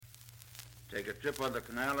Take a trip on the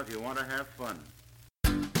canal if you want to have fun.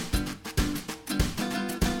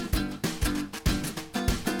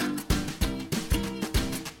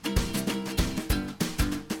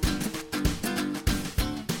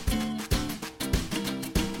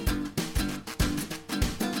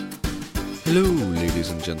 Hello, ladies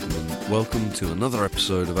and gentlemen. Welcome to another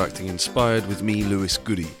episode of Acting Inspired with me, Lewis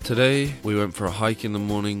Goody. Today, we went for a hike in the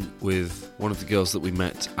morning with one of the girls that we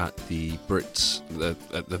met at the Brits,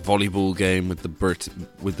 at the volleyball game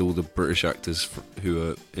with all the British actors who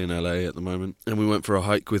are in LA at the moment. And we went for a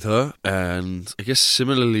hike with her. And I guess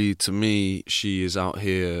similarly to me, she is out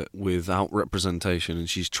here without representation, and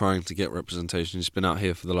she's trying to get representation. She's been out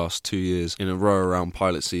here for the last 2 years in a row around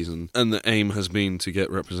pilot season, and the aim has been to get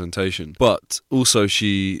representation. But also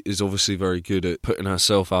she is obviously very good at putting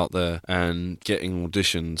herself out there and getting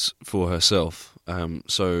auditions for herself.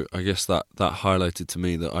 So I guess that highlighted to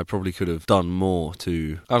me that I probably could have done more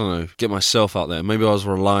to, I don't know, get myself out there. Maybe I was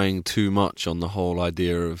relying too much on the whole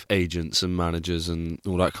idea of agents and managers and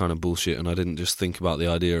all that kind of bullshit, and I didn't just think about the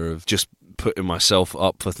idea of just putting myself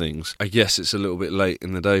up for things. I guess it's a little bit late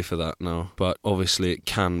in the day for that now, but obviously it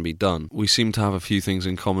can be done. We seem to have a few things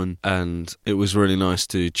in common, and it was really nice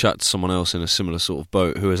to chat to someone else in a similar sort of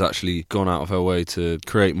boat who has actually gone out of her way to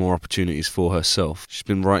create more opportunities for herself. She's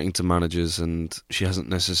been writing to managers, and she hasn't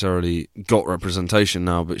necessarily got representation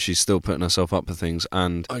now, but she's still putting herself up for things.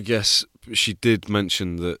 And I guess she did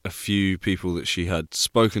mention that a few people that she had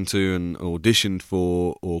spoken to and auditioned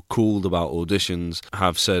for or called about auditions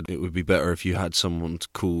have said it would be better if you had someone to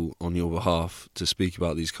call on your behalf to speak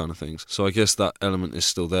about these kind of things. So I guess that element is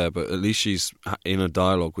still there, but at least she's in a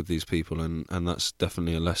dialogue with these people, and that's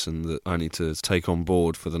definitely a lesson that I need to take on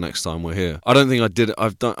board for the next time we're here. I don't think I did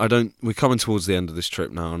it. We're coming towards the end of this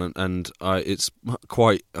trip now, and it's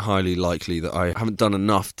quite highly likely that I haven't done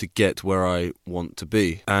enough to get where I want to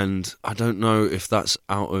be. And I don't know if that's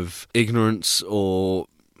out of ignorance or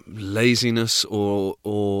laziness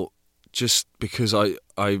or just because I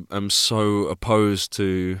am so opposed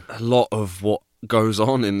to a lot of what goes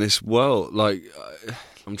on in this world. Like,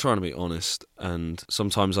 I'm trying to be honest, and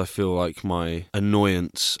sometimes I feel like my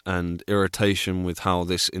annoyance and irritation with how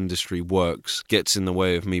this industry works gets in the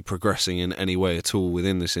way of me progressing in any way at all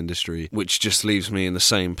within this industry, which just leaves me in the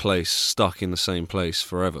same place, stuck in the same place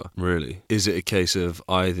forever, really. Is it a case of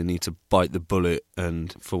I either need to bite the bullet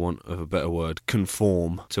and, for want of a better word,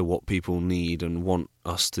 conform to what people need and want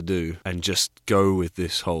us to do and just go with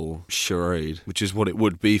this whole charade, which is what it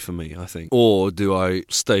would be for me, I think? Or do I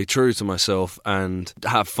stay true to myself and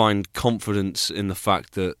find confidence in the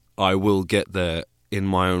fact that I will get there in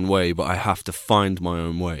my own way, but I have to find my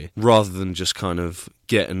own way, rather than just kind of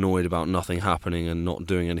get annoyed about nothing happening and not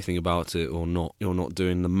doing anything about it, or not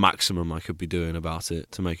doing the maximum I could be doing about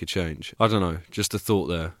it to make a change? I don't know, just a thought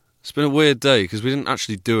there. It's been a weird day because we didn't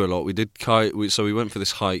actually do a lot. We did so we went for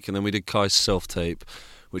this hike, and then we did Kai's self-tape,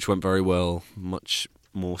 which went very well, much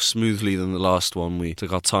more smoothly than the last one. We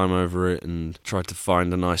took our time over it and tried to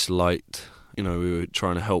find a nice light. You know, we were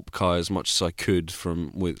trying to help Kai as much as I could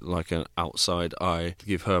with like an outside eye, to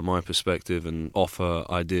give her my perspective and offer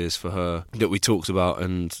ideas for her that we talked about.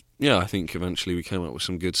 And yeah, I think eventually we came up with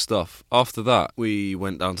some good stuff. After that, we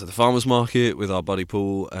went down to the farmer's market with our buddy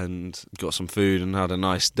Paul and got some food and had a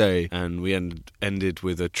nice day. And we ended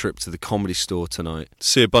with a trip to the Comedy Store tonight to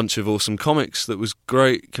see a bunch of awesome comics. That was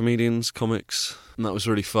great. Comedians, comics. And that was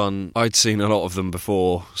really fun. I'd seen a lot of them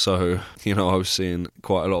before, so, I was seeing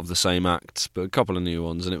quite a lot of the same acts, but a couple of new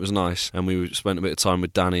ones, and it was nice. And we spent a bit of time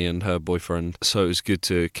with Danny and her boyfriend, so it was good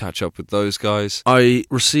to catch up with those guys. I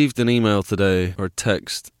received an email today, or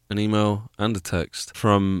an email and a text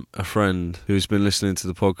from a friend who's been listening to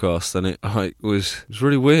the podcast, and it was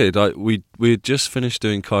really weird. We had just finished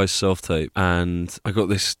doing Kai's self-tape, and I got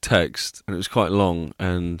this text, and it was quite long,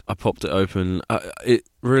 and I popped it open. It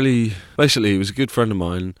was a good friend of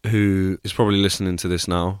mine who is probably listening to this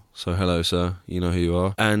now, so hello sir, you know who you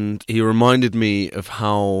are. And he reminded me of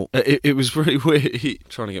how it was really weird.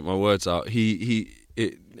 Trying to get my words out,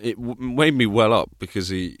 it made me well up,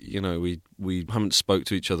 because we haven't spoke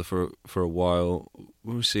to each other for a while.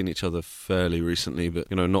 We've seen each other fairly recently, but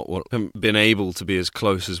haven't been able to be as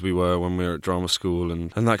close as we were when we were at drama school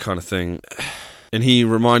and that kind of thing. And he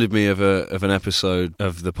reminded me of an episode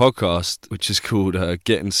of the podcast, which is called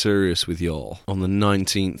Gettin Serious with Y'all, on the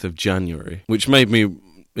 19th of January, which made me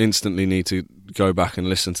instantly need to go back and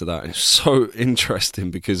listen to that. And it's so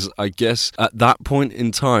interesting because I guess at that point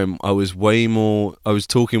in time, I was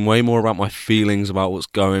talking way more about my feelings about what's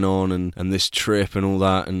going on and this trip and all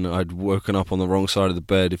that. And I'd woken up on the wrong side of the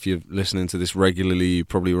bed. If you're listening to this regularly, you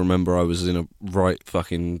probably remember I was in a right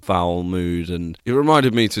fucking foul mood. And it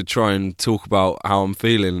reminded me to try and talk about how I'm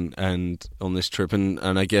feeling and on this trip. And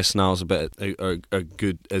I guess now's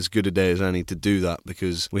as good a day as any to do that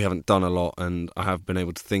because we haven't done a lot and I have been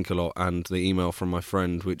able to think a lot. And the email from my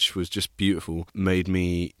friend, which was just beautiful, made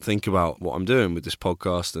me think about what I'm doing with this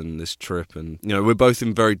podcast and this trip. And we're both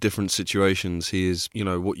in very different situations. He is,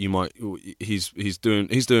 he's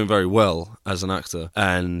doing very well as an actor.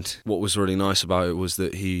 And what was really nice about it was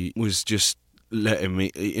that he was just letting me,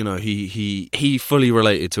 he fully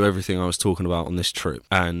related to everything I was talking about on this trip.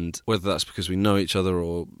 And whether that's because we know each other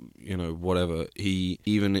or, whatever, he,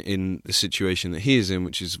 even in the situation that he is in,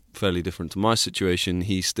 which is fairly different to my situation,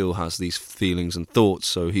 he still has these feelings and thoughts.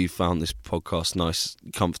 So he found this podcast nice,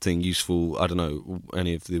 comforting, useful. I don't know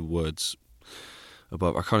any of the words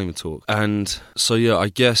above. I can't even talk. And so, yeah, I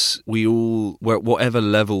guess we all, whatever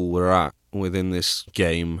level we're at within this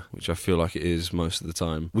game, which I feel like it is most of the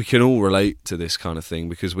time, we can all relate to this kind of thing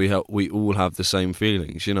because we all have the same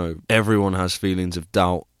feelings. Everyone has feelings of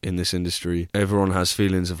doubt in this industry. Everyone has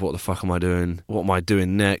feelings of what the fuck am I doing? What am I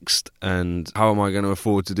doing next? And how am I going to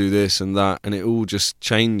afford to do this and that? And it all just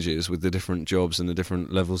changes with the different jobs and the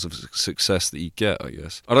different levels of success that you get, I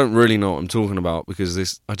guess. I don't really know what I'm talking about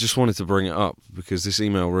because I just wanted to bring it up because this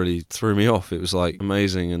email really threw me off. It was like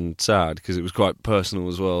amazing and sad because it was quite personal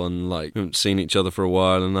as well, and like we haven't seen each other for a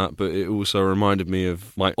while and that, but it also reminded me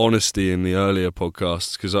of my honesty in the earlier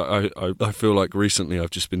podcasts because I feel like recently I've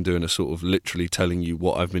just been doing a sort of literally telling you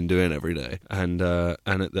what I've been doing every day, and at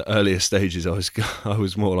the earlier stages I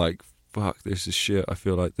was more like, fuck, this is shit, I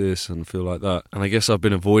feel like this and feel like that. And I guess I've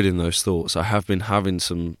been avoiding those thoughts. I have been having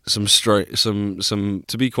some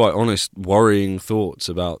to be quite honest, worrying thoughts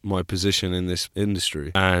about my position in this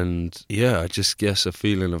industry. And yeah, I just guess a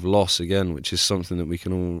feeling of loss again, which is something that we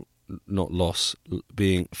can all, not loss,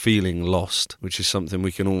 feeling lost, which is something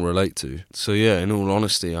we can all relate to. So yeah, in all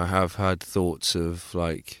honesty, I have had thoughts of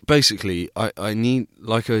like, basically I need,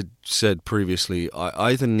 like I said previously,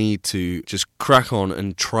 I either need to just crack on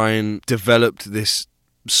and try and develop this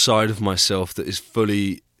side of myself that is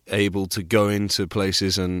fully able to go into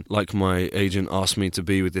places and, like my agent asked me to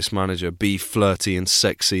be with this manager, be flirty and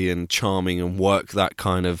sexy and charming and work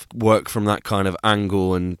from that kind of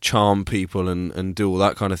angle and charm people and do all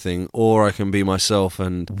that kind of thing. Or I can be myself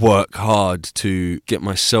and work hard to get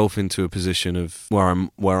myself into a position of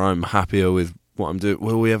where I'm happier with what I'm doing.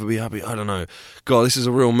 Will we ever be happy? I don't know. God, this is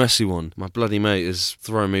a real messy one. My bloody mate is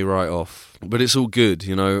throwing me right off. But it's all good,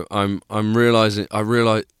 I'm realising,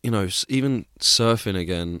 even surfing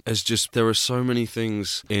again, there are so many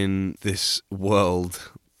things in this world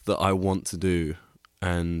that I want to do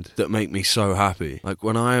and that make me so happy. Like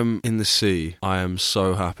when I am in the sea, I am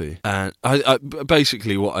so happy. And I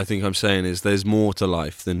basically what I think I'm saying is there's more to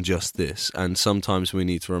life than just this, and sometimes we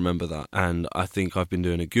need to remember that. And I think I've been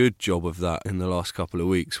doing a good job of that in the last couple of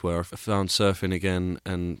weeks, where I found surfing again,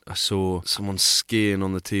 and I saw someone skiing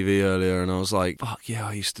on the TV earlier, and I was like, fuck yeah,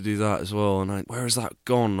 I used to do that as well. And where has that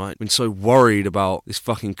gone? I've been so worried about this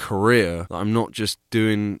fucking career that I'm not just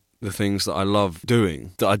doing the things that I love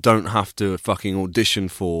doing, that I don't have to fucking audition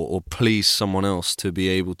for or please someone else to be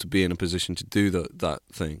able to be in a position to do that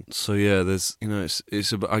thing. So yeah, there's,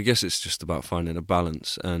 I guess it's just about finding a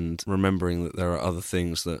balance and remembering that there are other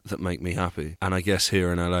things that make me happy. And I guess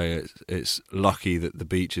here in LA, it's lucky that the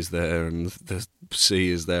beach is there and the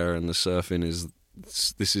sea is there and the surfing is.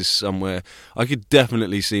 This is somewhere I could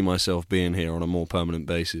definitely see myself being here on a more permanent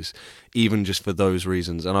basis, even just for those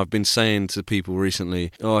reasons. And I've been saying to people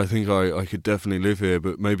recently, I think I could definitely live here,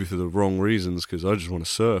 but maybe for the wrong reasons, because I just want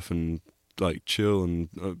to surf and like chill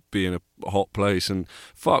and be in a hot place. And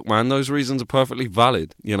fuck man, those reasons are perfectly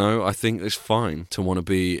valid. I think it's fine to want to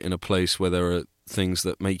be in a place where there are things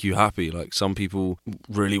that make you happy. Like some people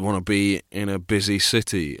really want to be in a busy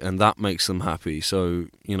city and that makes them happy. So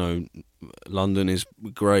London is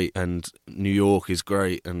great and New York is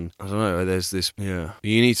great, and I don't know, there's this, you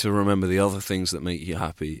need to remember the other things that make you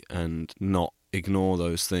happy and not ignore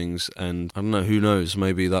those things. And I don't know, who knows,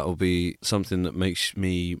 maybe that'll be something that makes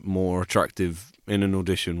me more attractive in an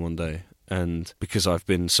audition one day, and because I've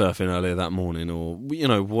been surfing earlier that morning, or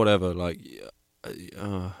whatever, like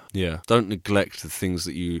yeah, don't neglect the things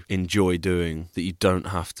that you enjoy doing, that you don't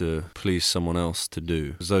have to please someone else to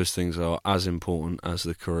do, because those things are as important as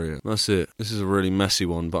the career. That's it. This is a really messy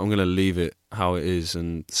one, but I'm going to leave it how it is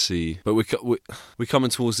and see. But we're coming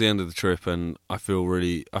towards the end of the trip, and I feel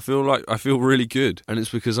really good, and it's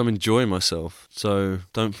because I'm enjoying myself. So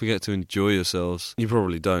don't forget to enjoy yourselves. You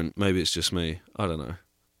probably don't. Maybe it's just me. I don't know.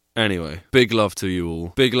 Anyway, big love to you all.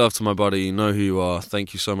 Big love to my buddy. You know who you are.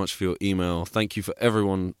 Thank you so much for your email. Thank you for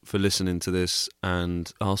everyone for listening to this,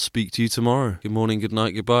 and I'll speak to you tomorrow. Good morning, good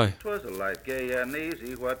night, goodbye. 'Twas a light, gay and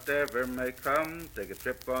easy, whatever may come. Take a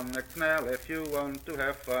trip on the canal if you want to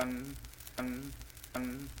have fun. Fun,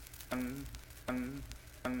 fun.